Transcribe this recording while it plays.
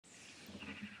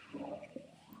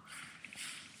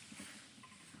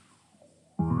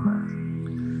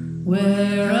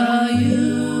Where are you?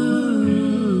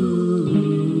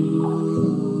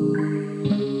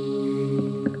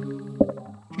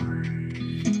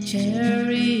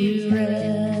 Cherry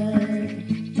red,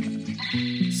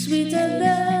 sweeter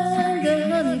than the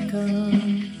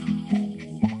honeycomb,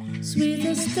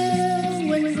 sweeter still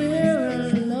when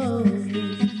we're alone.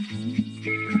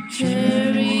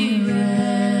 Cherry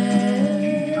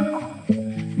red,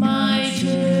 my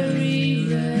cherry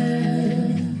red.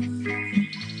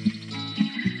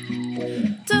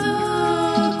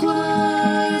 Turquoise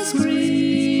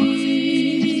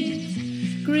green,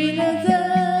 greener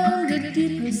than the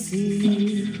deeper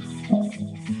sea,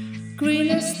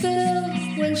 greener still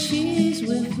when she's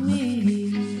with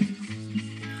me.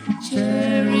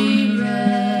 Cherry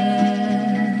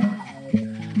red,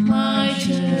 my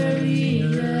cherry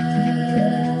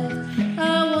red. I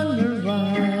wonder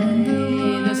why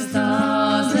the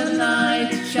stars at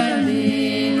night shine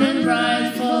big and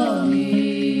bright for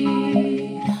me.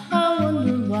 I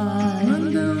wonder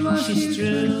why she's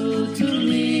true to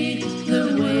me the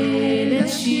way that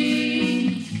she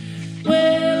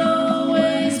will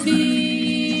always be.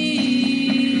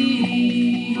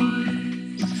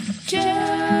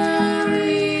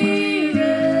 Cherry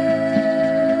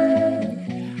red,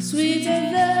 sweeter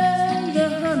than the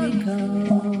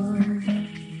honeycomb,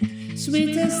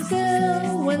 sweeter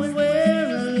still when we're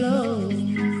alone.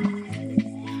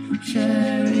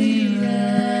 Cherry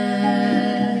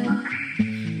red,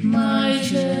 my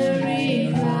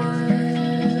cherry red.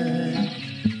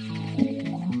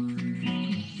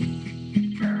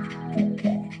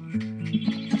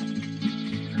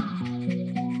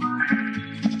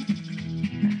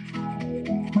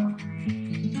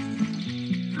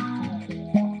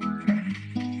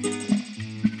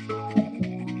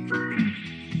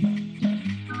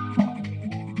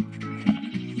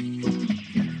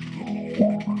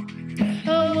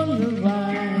 I wonder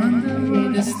why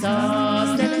the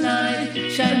stars that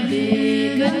night shine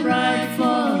big and bright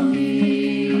for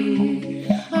me.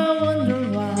 I wonder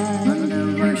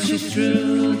why she's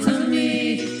true to me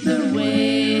the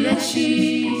way that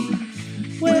she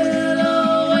will